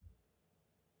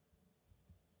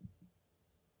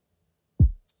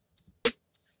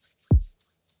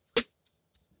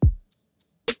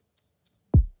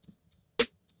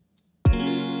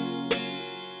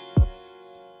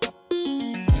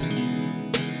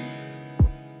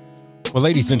Well,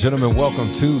 ladies and gentlemen,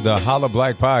 welcome to the Holla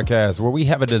Black Podcast, where we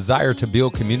have a desire to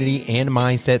build community and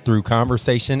mindset through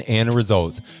conversation and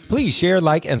results. Please share,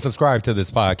 like, and subscribe to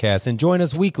this podcast and join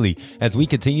us weekly as we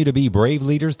continue to be brave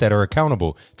leaders that are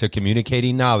accountable to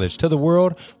communicating knowledge to the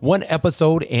world, one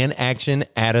episode and action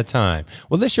at a time.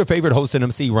 Well, this is your favorite host and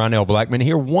MC, Ronell Blackman,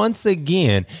 here once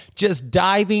again, just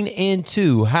diving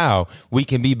into how we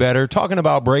can be better, talking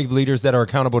about brave leaders that are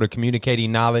accountable to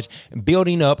communicating knowledge and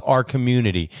building up our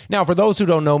community. Now, for those who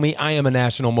don't know me, I am a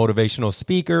national motivational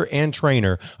speaker and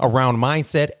trainer around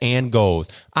mindset and goals.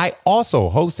 I also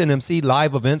host and MC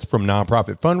live events from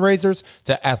nonprofit fundraisers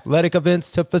to athletic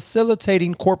events to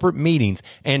facilitating corporate meetings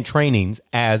and trainings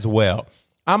as well.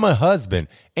 I'm a husband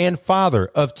and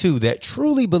father of two that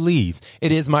truly believes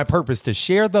it is my purpose to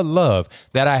share the love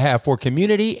that I have for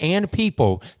community and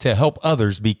people to help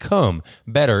others become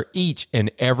better each and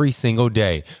every single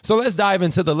day. So let's dive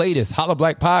into the latest Holla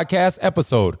Black Podcast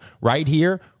episode right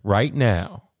here, right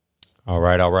now. All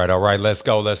right. Let's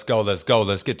go. Let's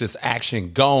get this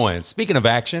action going. Speaking of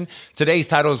action, today's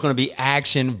title is going to be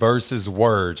Action versus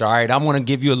Words. All right. I want to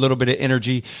give you a little bit of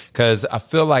energy because I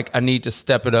feel like I need to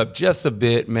step it up just a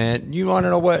bit, man. You want to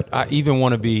know what? I even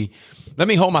want to be. Let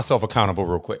me hold myself accountable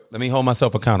real quick. Let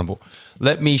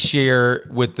me share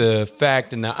with the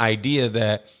fact and the idea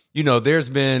that, you know, there's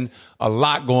been a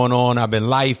lot going on. I've been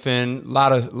lifing, a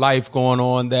lot of life going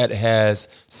on that has,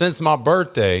 since my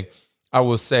birthday, I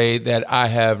will say that I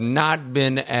have not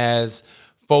been as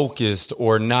focused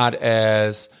or not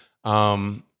as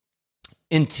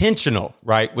intentional,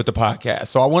 right, with the podcast.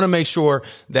 So I want to make sure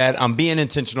that I'm being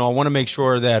intentional. I want to make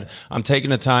sure that I'm taking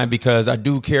the time because I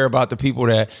do care about the people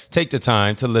that take the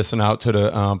time to listen out to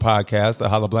the podcast, the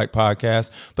Holla Black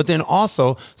Podcast, but then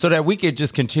also so that we could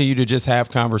just continue to just have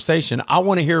conversation. I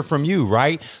want to hear from you,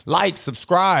 right? Like,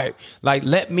 subscribe, like,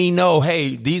 let me know,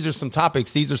 hey, these are some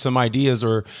topics, these are some ideas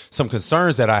or some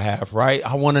concerns that I have, right?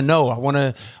 I want to know. I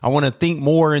want to think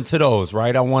more into those,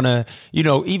 right? I want to,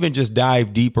 even just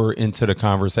dive deeper into the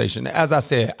conversation. As I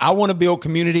said, I want to build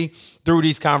community through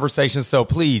these conversations. So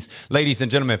please, ladies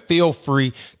and gentlemen, feel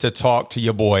free to talk to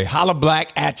your boy. Holla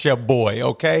Black at your boy.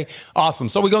 Okay. Awesome.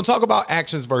 So we're going to talk about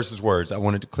actions versus words. I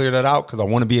wanted to clear that out because I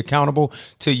want to be accountable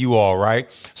to you all. Right.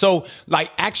 So like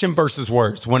action versus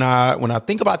words. When I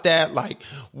think about that, like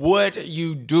what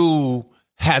you do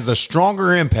has a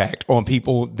stronger impact on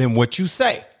people than what you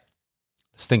say.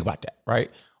 Let's think about that. Right.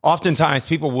 Oftentimes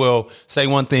people will say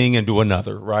one thing and do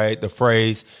another, right? The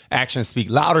phrase actions speak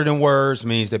louder than words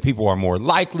means that people are more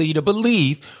likely to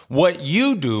believe what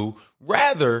you do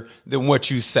rather than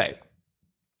what you say.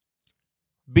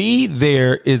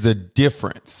 There is a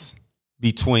difference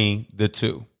between the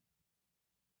two.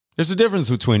 There's a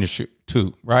difference between the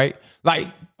two, right? Like,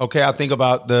 okay, I think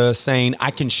about the saying,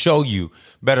 I can show you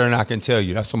better than I can tell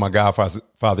you. That's what my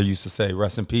godfather used to say.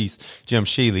 Rest in peace, Jim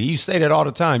Sheely. He used to say that all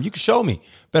the time. You can show me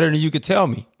better than you could tell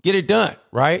me. Get it done,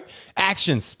 right?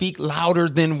 Actions speak louder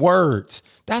than words.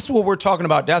 That's what we're talking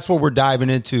about. That's what we're diving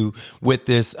into with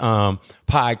this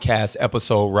podcast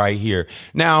episode right here.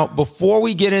 Now, before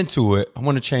we get into it, I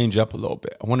want to change up a little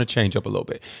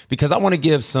bit. Because I want to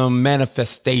give some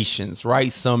manifestations,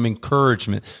 right? Some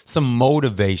encouragement, some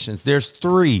motivations. There's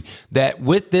 3 that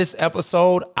with this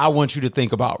episode, I want you to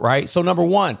think about, right? So number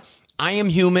 1, I am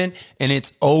human and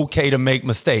it's okay to make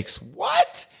mistakes.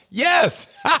 What?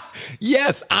 Yes.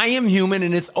 Yes, I am human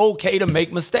and it's okay to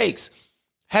make mistakes.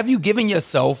 Have you given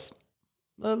yourself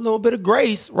a little bit of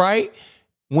grace, right?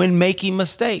 When making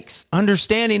mistakes,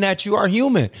 understanding that you are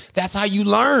human. That's how you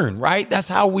learn, right? That's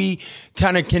how we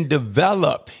kind of can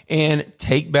develop and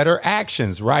take better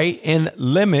actions, right? And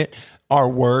limit our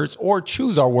words or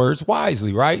choose our words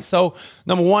wisely, right? So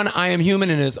number 1, I am human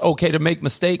and it's okay to make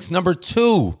mistakes. Number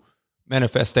 2,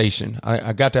 manifestation.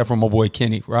 I got that from my boy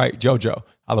Kenny, right? JoJo,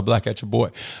 Holla Black at your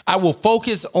boy. I will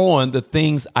focus on the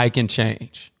things I can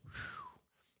change.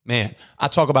 Man, I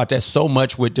talk about that so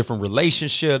much with different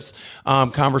relationships,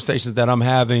 conversations that I'm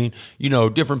having.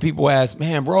 Different people ask,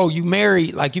 man, bro, you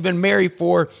married, like you've been married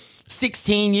for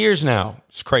 16 years now.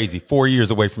 It's crazy. 4 years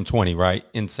away from 20, right?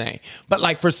 Insane. But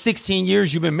like for 16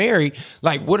 years you've been married,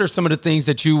 like what are some of the things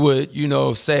that you would,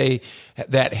 say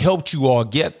that helped you all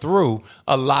get through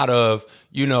a lot of,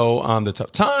 the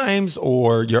tough times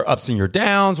or your ups and your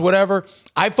downs, whatever?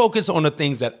 I focus on the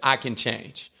things that I can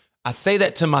change. I say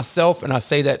that to myself and I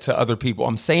say that to other people.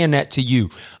 I'm saying that to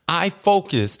you. I will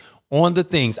focus on the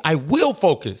things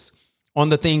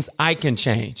I can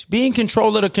change. Be in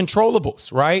control of the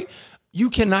controllables, right?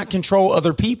 You cannot control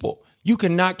other people. You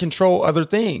cannot control other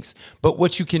things. But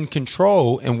what you can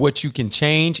control and what you can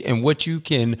change and what you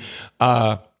can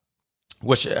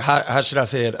how should I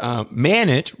say it?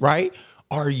 Manage, right?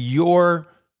 Are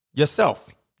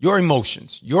yourself, your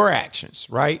emotions, your actions,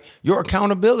 right? Your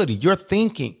accountability, your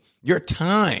thinking, your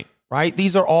time, right?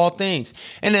 These are all things.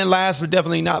 And then last but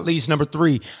definitely not least, number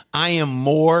 3, I am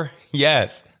more,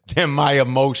 yes, than my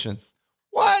emotions.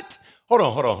 What? Hold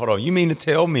on. You mean to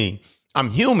tell me I'm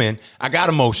human, I got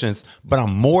emotions, but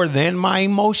I'm more than my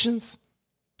emotions?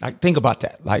 Like, think about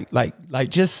that.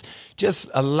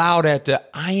 Just allow that to,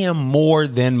 I am more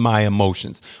than my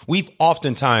emotions. We've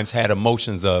oftentimes had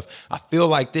emotions of, I feel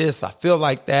like this, I feel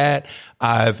like that.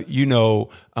 I've,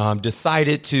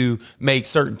 decided to make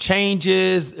certain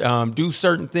changes, do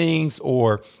certain things,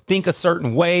 or think a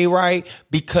certain way, right?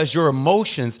 Because your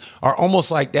emotions are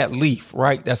almost like that leaf,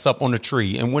 right? That's up on the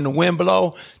tree. And when the wind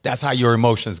blow, that's how your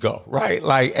emotions go, right?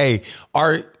 Like, hey,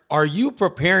 are you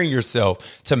preparing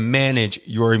yourself to manage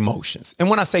your emotions? And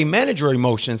when I say manage your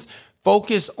emotions,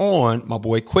 focus on, my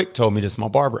boy Quick told me this, my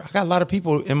barber. I got a lot of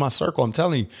people in my circle, I'm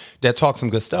telling you, that talk some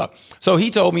good stuff. So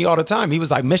he told me all the time, he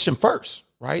was like, mission first,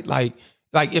 right? Like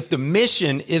if the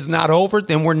mission is not over,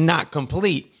 then we're not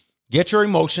complete. Get your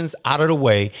emotions out of the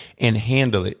way and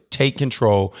handle it. Take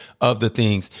control of the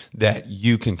things that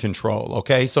you can control.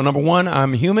 Okay. So number 1,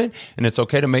 I'm human and it's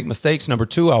okay to make mistakes. Number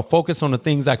 2, I'll focus on the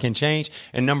things I can change.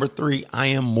 And number 3, I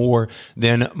am more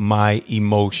than my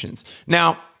emotions.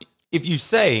 Now, if you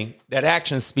say that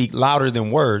actions speak louder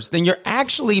than words, then you're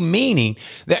actually meaning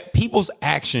that people's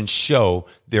actions show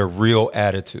their real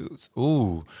attitudes.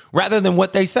 Ooh, rather than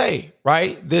what they say,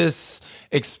 right? This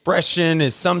expression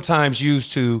is sometimes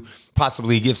used to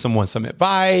possibly give someone some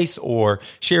advice or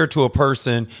share to a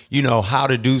person, how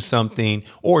to do something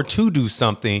or to do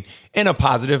something in a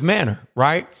positive manner,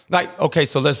 right? Like, okay,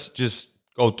 so let's just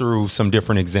go through some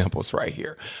different examples right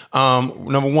here.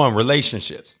 Number 1,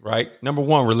 relationships, right? Number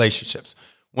 1, relationships.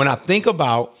 When I think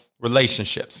about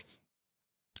relationships,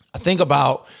 I think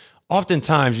about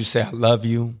oftentimes you say, I love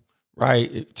you,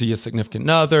 right? To your significant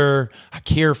other, I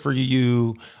care for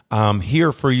you. I'm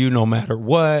here for you no matter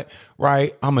what,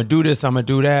 right? I'm going to do this, I'm going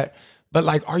to do that. But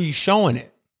like, are you showing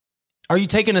it? Are you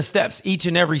taking the steps each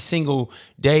and every single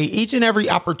day, each and every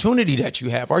opportunity that you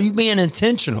have? Are you being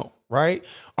intentional? Right?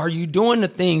 Are you doing the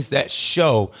things that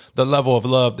show the level of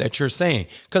love that you're saying?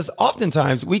 Because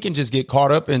oftentimes we can just get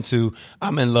caught up into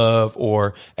I'm in love,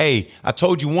 or, hey, I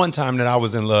told you one time that I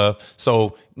was in love,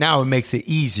 so now it makes it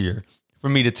easier for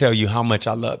me to tell you how much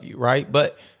I love you, right?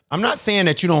 But I'm not saying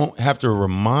that you don't have to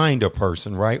remind a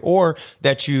person, right? Or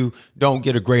that you don't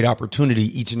get a great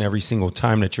opportunity each and every single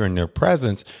time that you're in their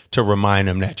presence to remind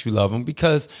them that you love them,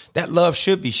 because that love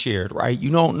should be shared, right?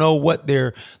 You don't know what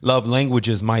their love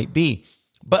languages might be.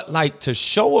 But like, to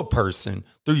show a person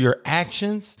through your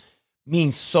actions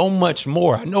means so much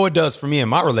more. I know it does for me in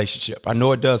my relationship. I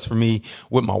know it does for me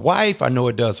with my wife. I know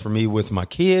it does for me with my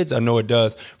kids. I know it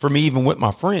does for me even with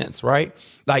my friends, right?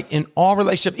 Like, in all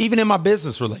relationships, even in my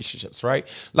business relationships, right?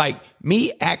 Like,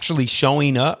 me actually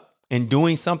showing up and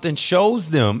doing something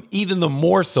shows them even the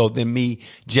more so than me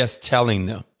just telling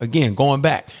them. Again, going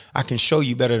back, I can show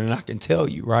you better than I can tell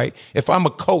you, right? If I'm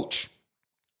a coach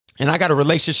and I got a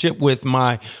relationship with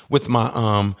my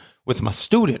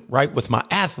student, right? With my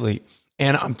athlete.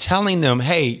 And I'm telling them,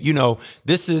 hey, you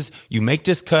make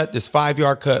this cut, this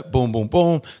 5-yard cut, boom, boom,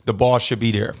 boom. The ball should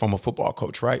be there if I'm a football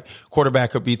coach, right? Quarterback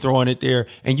could be throwing it there,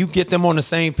 and you get them on the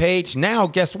same page. Now,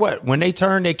 guess what? When they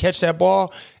turn, they catch that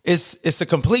ball, it's a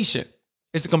completion.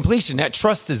 It's a completion. That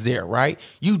trust is there, right?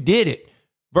 You did it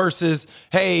versus,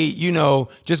 hey,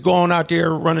 just going out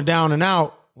there, running down and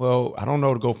out. Well, I don't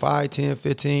know, to go 5, 10,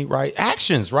 15, right?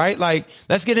 Actions, right? Like,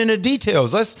 let's get into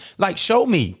details. Let's show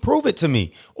me, prove it to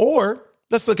me. Or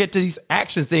let's look at these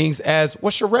action things as,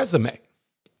 what's your resume,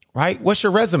 right? What's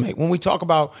your resume? When we talk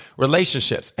about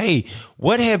relationships, hey,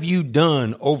 what have you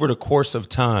done over the course of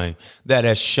time that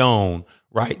has shown,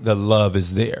 right, the love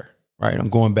is there? Right. I'm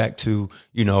going back to,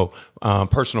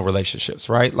 personal relationships,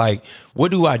 right? Like,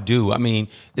 what do? I mean,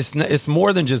 it's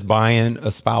more than just buying a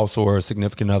spouse or a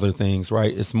significant other things,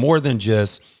 right? It's more than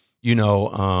just, it's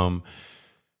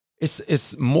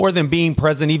more than being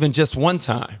present even just one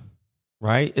time,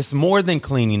 right? It's more than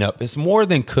cleaning up. It's more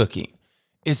than cooking.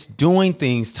 It's doing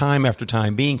things time after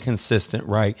time, being consistent,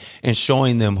 right? And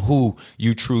showing them who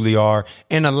you truly are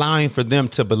and allowing for them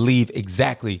to believe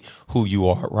exactly who you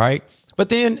are, right? But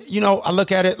then, I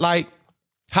look at it like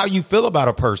how you feel about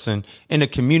a person in the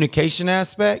communication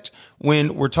aspect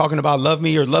when we're talking about love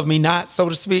me or love me not, so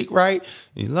to speak, right?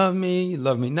 You love me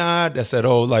not. That's that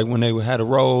old, like when they had a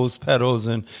rose petals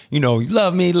and, you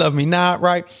love me not,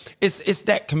 right? It's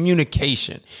that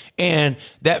communication and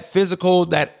that physical,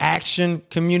 that action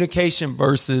communication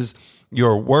versus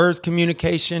your words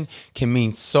communication can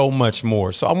mean so much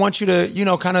more. So I want you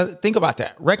to, kind of think about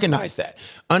that, recognize that,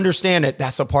 understand that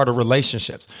that's a part of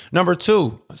relationships. Number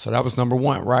two, so that was number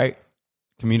one, right?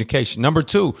 Communication. Number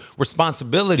two,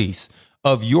 responsibilities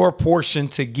of your portion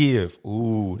to give.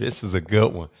 Ooh, this is a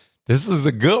good one. This is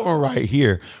a good one right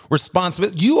here.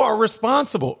 Responsibility. You are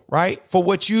responsible, right, for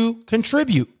what you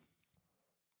contribute.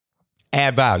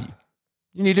 Add value.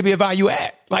 You need to be a value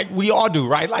add, like we all do,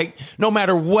 right? Like no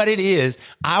matter what it is,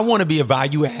 I want to be a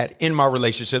value add in my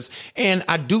relationships. And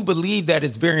I do believe that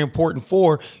it's very important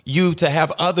for you to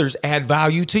have others add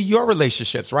value to your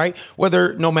relationships, right?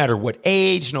 Whether no matter what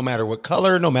age, no matter what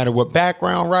color, no matter what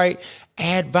background, right?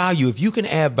 Add value. If you can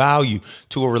add value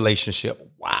to a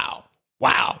relationship, wow.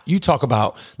 You talk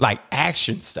about like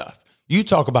action stuff. You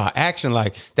talk about action,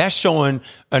 like that's showing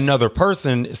another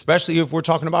person, especially if we're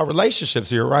talking about relationships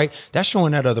here, right? That's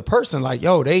showing that other person like,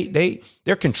 yo,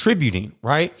 they're contributing,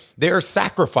 right? They're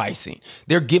sacrificing.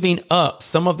 They're giving up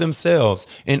some of themselves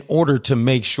in order to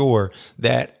make sure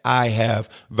that I have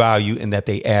value and that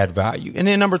they add value. And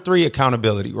then number three,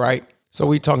 accountability, right? So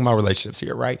we talking about relationships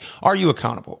here, right? Are you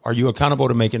accountable? Are you accountable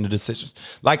to making the decisions?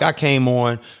 Like I came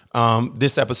on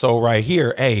this episode right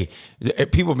here. Hey,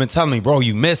 people have been telling me, bro,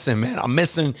 you missing, man. I'm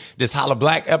missing this Holla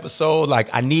Black episode. Like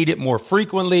I need it more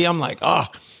frequently. I'm like, I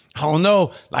don't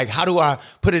know. Like, how do I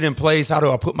put it in place? How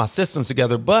do I put my systems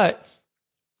together? But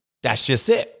that's just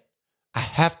it. I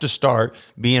have to start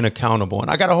being accountable. And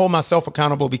I got to hold myself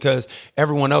accountable because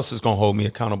everyone else is going to hold me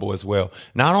accountable as well.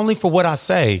 Not only for what I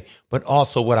say, but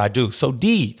also what I do. So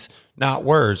deeds, not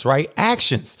words, right?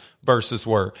 Actions versus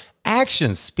word.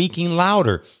 Actions speaking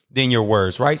louder than your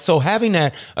words, right? So having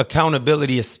that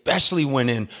accountability, especially when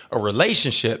in a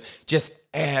relationship, just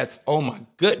adds, oh my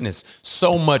goodness,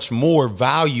 so much more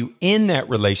value in that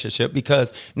relationship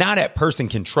because now that person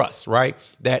can trust, right?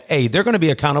 That, hey, they're going to be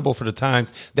accountable for the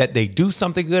times that they do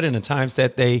something good and the times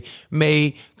that they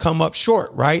may come up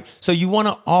short, right? So you want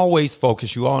to always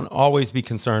focus. You want to always be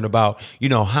concerned about,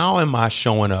 how am I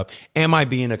showing up? Am I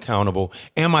being accountable?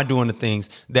 Am I doing the things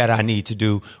that I need to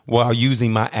do while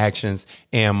using my actions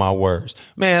and my words?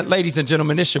 Man, ladies and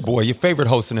gentlemen, it's your boy, your favorite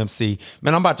host and MC.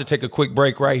 Man, I'm about to take a quick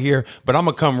break right here, but I'm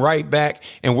going to come right back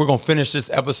and we're going to finish this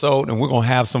episode and we're going to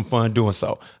have some fun doing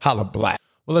so. Holla Black.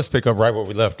 Well, let's pick up right where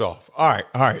we left off. All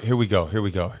right. Here we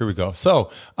go.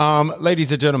 So,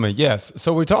 ladies and gentlemen, yes.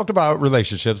 So we talked about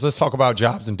relationships. Let's talk about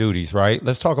jobs and duties, right?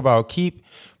 Let's talk about keep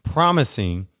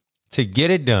promising to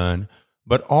get it done,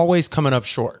 but always coming up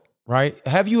short, right?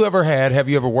 Have you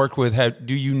ever worked with,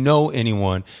 do you know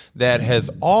anyone that has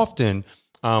often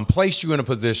placed you in a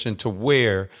position to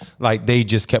where like they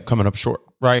just kept coming up short,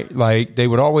 right? Like they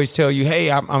would always tell you,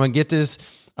 hey, I'm going to get this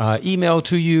email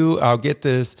to you. I'll get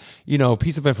this,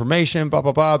 piece of information, blah,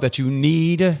 blah, blah, that you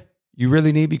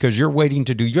really need because you're waiting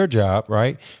to do your job,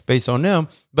 right? Based on them,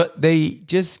 but they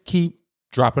just keep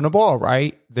dropping the ball,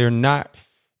 right? They're not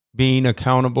being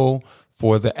accountable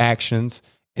for the actions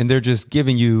and they're just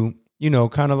giving you,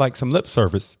 kind of like some lip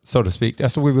service, so to speak.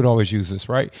 That's what we would always use this,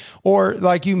 right? Or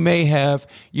like you may have,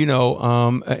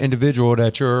 an individual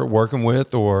that you're working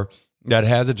with or that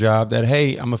has a job that,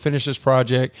 hey, I'm gonna finish this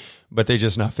project, but they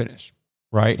just not finished,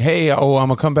 right? Hey, I'm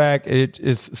gonna come back.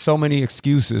 It's so many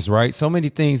excuses, right? So many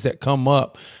things that come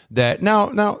up that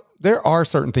now there are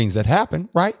certain things that happen,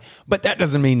 right? But that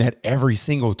doesn't mean that every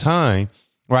single time,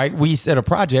 right, we set a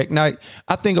project. Now,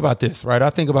 I think about this, right?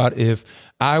 I think about if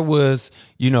I was,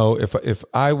 if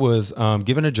I was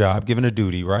given a job, given a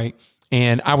duty, right?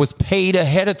 And I was paid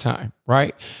ahead of time,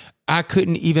 right? I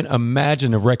couldn't even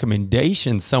imagine the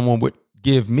recommendation someone would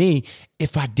give me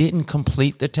if I didn't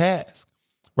complete the task,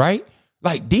 right?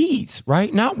 Like deeds,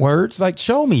 right? Not words, like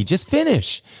show me, just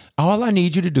finish. All I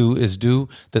need you to do is do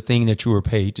the thing that you were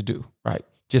paid to do, right?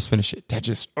 Just finish it.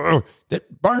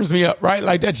 That burns me up, right?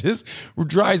 Like that just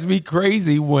drives me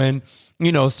crazy when,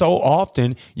 so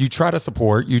often you try to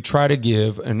support, you try to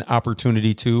give an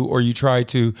opportunity to, or you try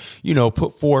to,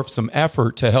 put forth some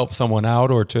effort to help someone out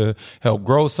or to help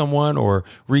grow someone or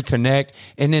reconnect.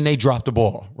 And then they drop the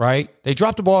ball, right? They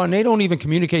drop the ball and they don't even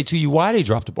communicate to you why they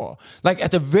dropped the ball. Like at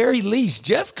the very least,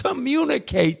 just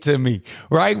communicate to me,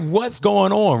 right? What's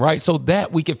going on, right? So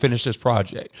that we can finish this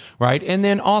project, right? And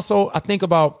then also I think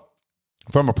about,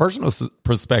 from a personal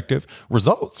perspective,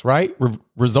 results, right?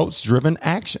 Results-driven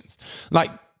actions,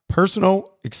 like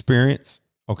personal experience.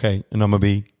 Okay. And I'm going to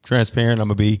be transparent. I'm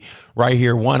going to be right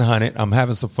here, 100. I'm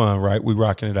having some fun, right? We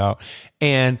rocking it out.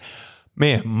 And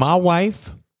man, my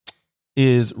wife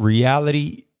is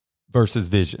reality versus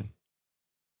vision.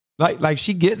 Like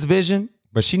she gets vision,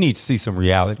 but she needs to see some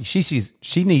reality.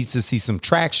 She needs to see some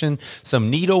traction, some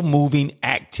needle moving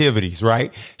activities,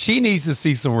 right? She needs to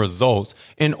see some results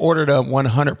in order to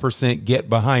 100% get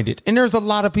behind it. And there's a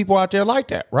lot of people out there like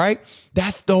that, right?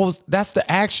 That's the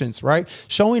actions, right?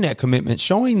 Showing that commitment,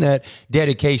 showing that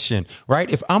dedication,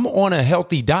 right? If I'm on a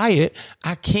healthy diet,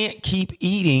 I can't keep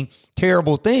eating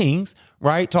terrible things,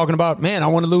 right? Talking about, man, I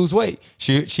want to lose weight.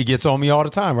 She gets on me all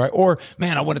the time, right? Or,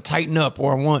 man, I want to tighten up,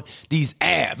 or I want these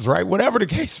abs, right? Whatever the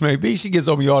case may be, she gets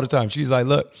on me all the time. She's like,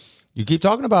 look, you keep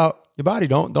talking about your body.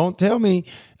 Don't tell me.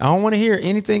 I don't want to hear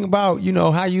anything about,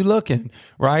 how you looking,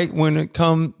 right? When it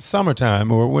comes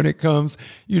summertime, or when it comes,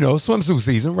 swimsuit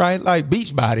season, right? Like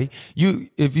beach body.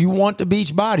 If you want the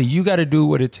beach body, you got to do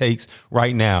what it takes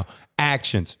right now.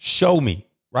 Actions. Show me.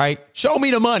 Right? Show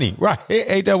me the money. Right?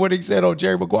 Ain't that what he said on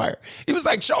Jerry Maguire? He was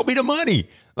like, show me the money.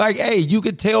 Like, hey, you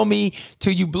could tell me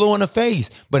till you blue in the face,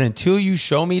 but until you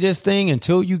show me this thing,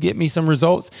 until you get me some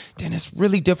results, then it's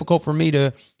really difficult for me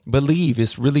to believe.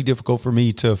 It's really difficult for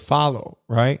me to follow.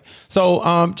 Right?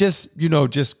 So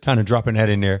just kind of dropping that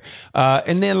in there.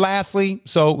 And then lastly,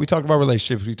 so we talked about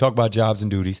relationships, we talked about jobs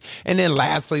and duties. And then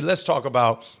lastly, let's talk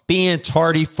about being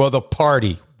tardy for the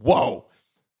party. Whoa.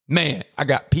 Man, I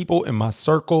got people in my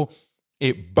circle.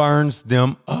 It burns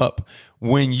them up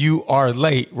when you are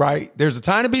late, right? There's a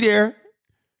time to be there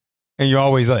and you're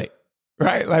always late,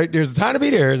 right? Like there's a time to be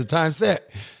there. There's a time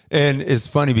set. And it's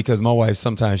funny because my wife,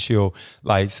 sometimes she'll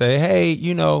like say, hey,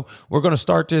 we're going to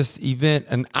start this event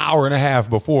an hour and a half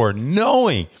before,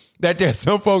 knowing that there's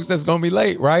some folks that's going to be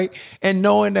late, right? And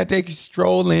knowing that they can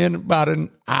stroll in about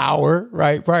an hour,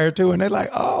 right, prior to, and they're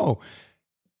like, oh,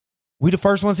 we the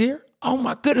first ones here? Oh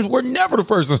my goodness, we're never the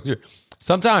first ones here.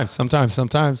 Sometimes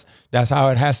that's how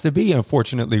it has to be,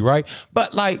 unfortunately, right?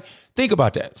 But like, think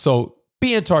about that. So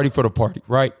being tardy for the party,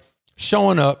 right?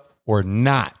 Showing up or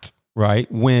not,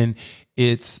 right? When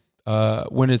it's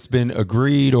been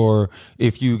agreed, or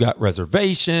if you got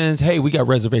reservations, hey, we got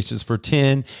reservations for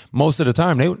 10. Most of the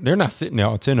time, they're not sitting there,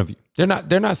 all 10 of you.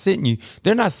 They're not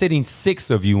sitting 6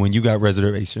 of you when you got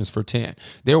reservations for 10.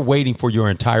 They're waiting for your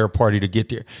entire party to get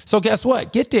there. So guess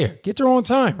what? Get there on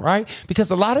time, right?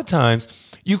 Because a lot of times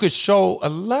you could show a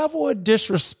level of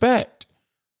disrespect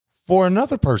for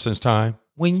another person's time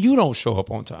when you don't show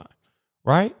up on time,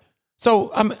 right?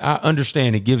 So I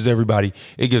understand it gives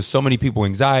so many people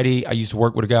anxiety. I used to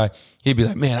work with a guy. He'd be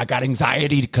like, man, I got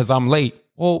anxiety because I'm late.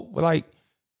 Well, like,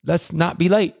 let's not be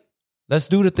late. Let's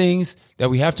do the things that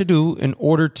we have to do in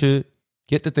order to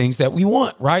get the things that we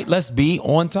want, right? Let's be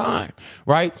on time,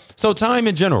 right? So time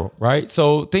in general, right?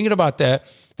 So thinking about that,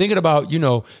 thinking about,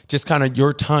 just kind of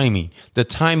your timing, the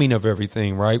timing of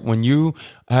everything, right? When you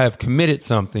have committed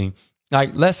something,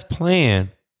 like let's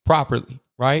plan properly,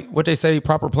 right? What they say,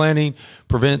 proper planning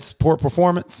prevents poor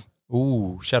performance.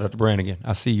 Ooh, shout out to Brand again.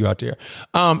 I see you out there.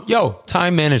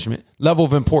 Time management, level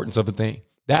of importance of a thing.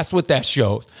 That's what that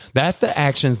shows. That's the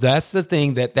actions. That's the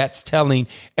thing that's telling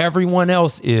everyone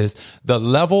else is the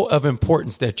level of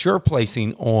importance that you're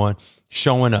placing on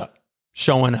showing up,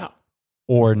 showing out,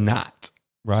 or not,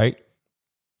 right?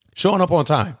 Showing up on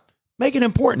time. Make it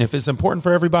important. If it's important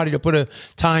for everybody to put a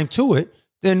time to it,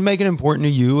 then make it important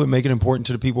to you and make it important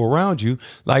to the people around you,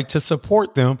 like to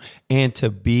support them and to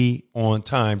be on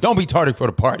time. Don't be tardy for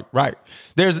the party, right?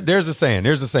 There's a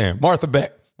saying. Martha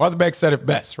Beck said it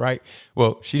best, right?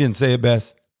 Well, she didn't say it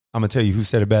best. I'm going to tell you who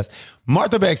said it best.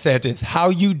 Martha Beck said this: how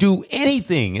you do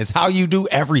anything is how you do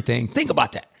everything. Think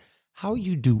about that. How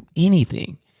you do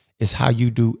anything is how you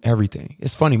do everything.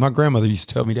 It's funny. My grandmother used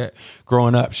to tell me that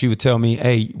growing up. She would tell me,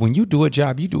 hey, when you do a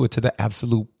job, you do it to the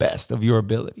absolute best of your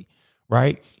ability,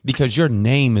 right? Because your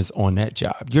name is on that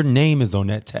job. Your name is on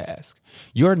that task.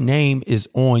 Your name is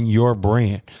on your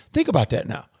brand. Think about that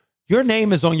now. Your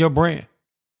name is on your brand.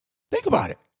 Think about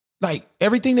it. Like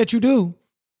everything that you do,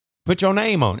 put your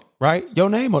name on it, right?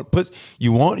 Your name on it.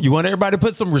 You want everybody to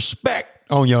put some respect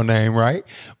on your name, right?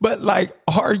 But like,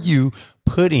 are you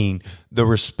putting the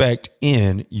respect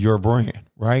in your brand,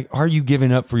 right? Are you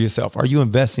giving up for yourself? Are you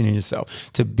investing in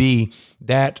yourself to be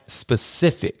that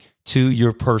specific to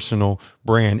your personal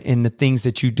brand and the things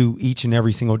that you do each and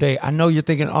every single day? I know you're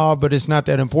thinking, oh, but it's not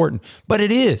that important, but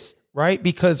it is, right?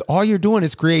 Because all you're doing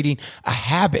is creating a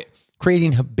habit,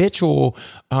 creating habitual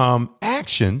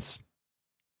actions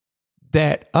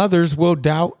that others will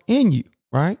doubt in you,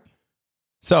 right?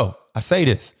 So I say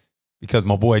this because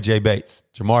my boy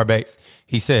Jamar Bates,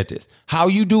 he said this: how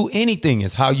you do anything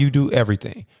is how you do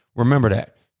everything. Remember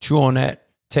that. Chew on that.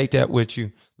 Take that with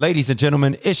you. Ladies and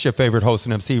gentlemen, it's your favorite host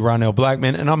and MC, Ronell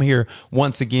Blackman, and I'm here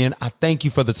once again. I thank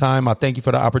you for the time. I thank you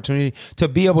for the opportunity to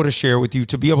be able to share with you,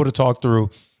 to be able to talk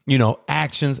through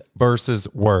actions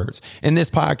versus words. In this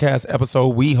podcast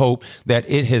episode, we hope that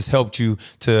it has helped you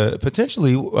to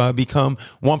potentially become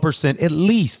 1%, at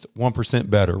least 1%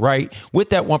 better, right?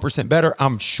 With that 1% better,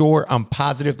 I'm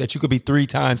positive that you could be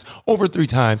over three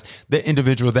times the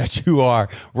individual that you are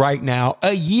right now,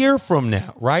 a year from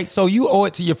now, right? So you owe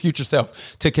it to your future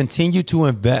self to continue to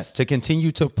invest, to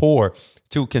continue to pour,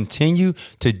 to continue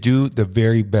to do the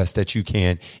very best that you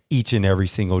can each and every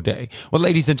single day. Well,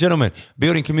 ladies and gentlemen,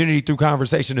 building community through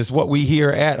conversation is what we here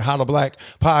at Holla Black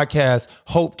Podcast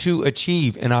hope to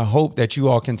achieve. And I hope that you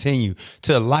all continue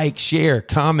to like, share,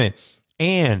 comment,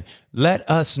 and let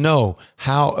us know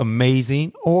how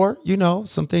amazing or,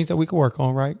 some things that we can work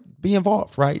on, right? Be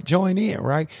involved, right? Join in,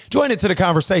 right? Join into the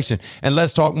conversation and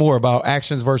let's talk more about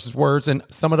actions versus words and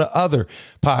some of the other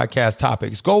podcast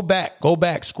topics. Go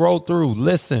back, scroll through,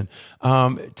 listen,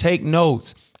 take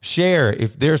notes, share.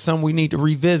 If there's some we need to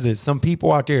revisit, some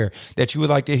people out there that you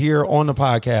would like to hear on the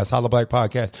podcast, Holla Black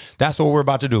Podcast, that's what we're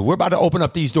about to do. We're about to open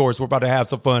up these doors. We're about to have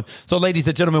some fun. So ladies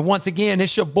and gentlemen, once again,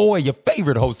 it's your boy, your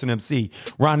favorite host and MC,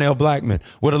 Ronell Blackman,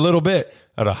 with a little bit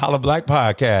of the Holla Black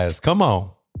Podcast. Come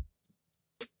on.